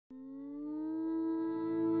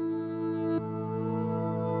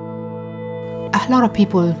A lot of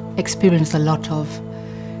people experience a lot of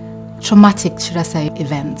traumatic, should I say,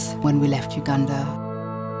 events when we left Uganda.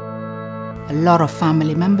 A lot of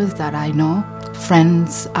family members that I know,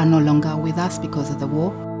 friends, are no longer with us because of the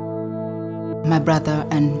war. My brother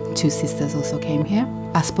and 2 sisters also came here.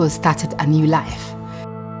 I suppose started a new life.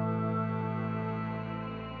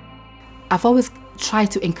 I've always tried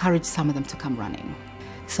to encourage some of them to come running.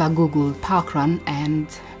 So I googled parkrun, and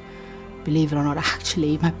believe it or not,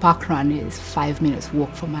 actually my parkrun is 5 minutes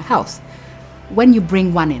walk from my house. When you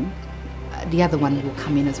bring one in, the other one will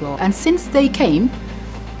come in as well. And since they came,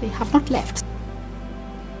 they have not left.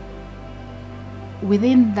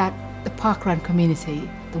 Within that, the parkrun community,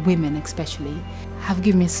 the women especially, have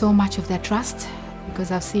given me so much of their trust,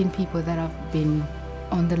 because I've seen people that have been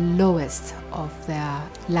on the lowest of their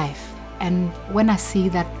life. And when I see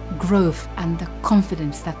that growth and the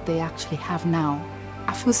confidence that they actually have now,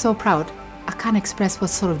 I feel so proud. I can't express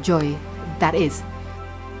what sort of joy that is.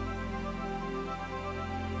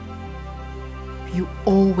 You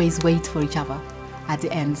always wait for each other at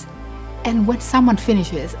the end. And when someone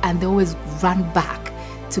finishes and they always run back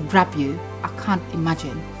to grab you, I can't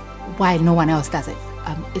imagine why no one else does it.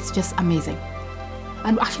 It's just amazing.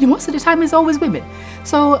 And actually most of the time it's always women.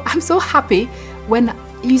 So I'm so happy when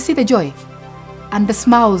you see the joy, and the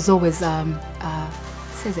smiles always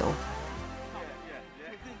says it all.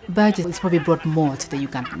 Burgess has probably brought more to the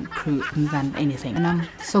Ugandan crew than anything, and I'm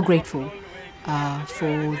so grateful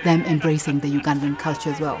for them embracing the Ugandan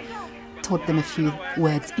culture as well. Taught them a few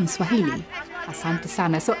words in Swahili, asante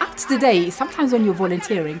sana. So up to today, sometimes when you're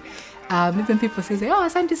volunteering, even people say, oh,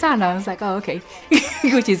 asante sana. I was like, oh, okay,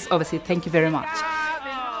 which is obviously thank you very much.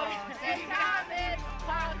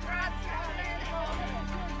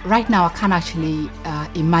 Right now, I can't actually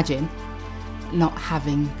imagine not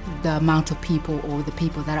having the amount of people or the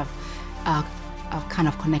people that I've kind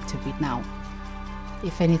of connected with now.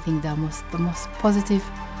 If anything, the most positive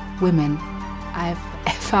women I've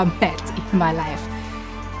ever met in my life,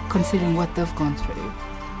 considering what they've gone through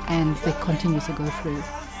and they continue to go through.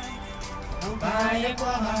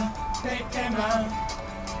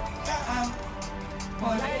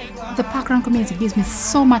 The parkrun community gives me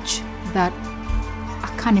so much that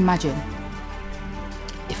I can't imagine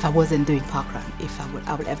if I wasn't doing parkrun, if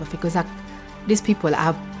I would ever, because these people,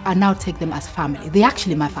 I now take them as family. They're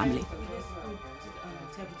actually my family.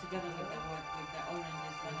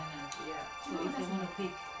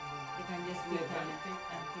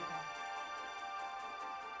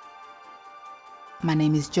 My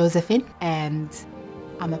name is Josephine, and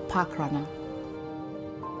I'm a park runner.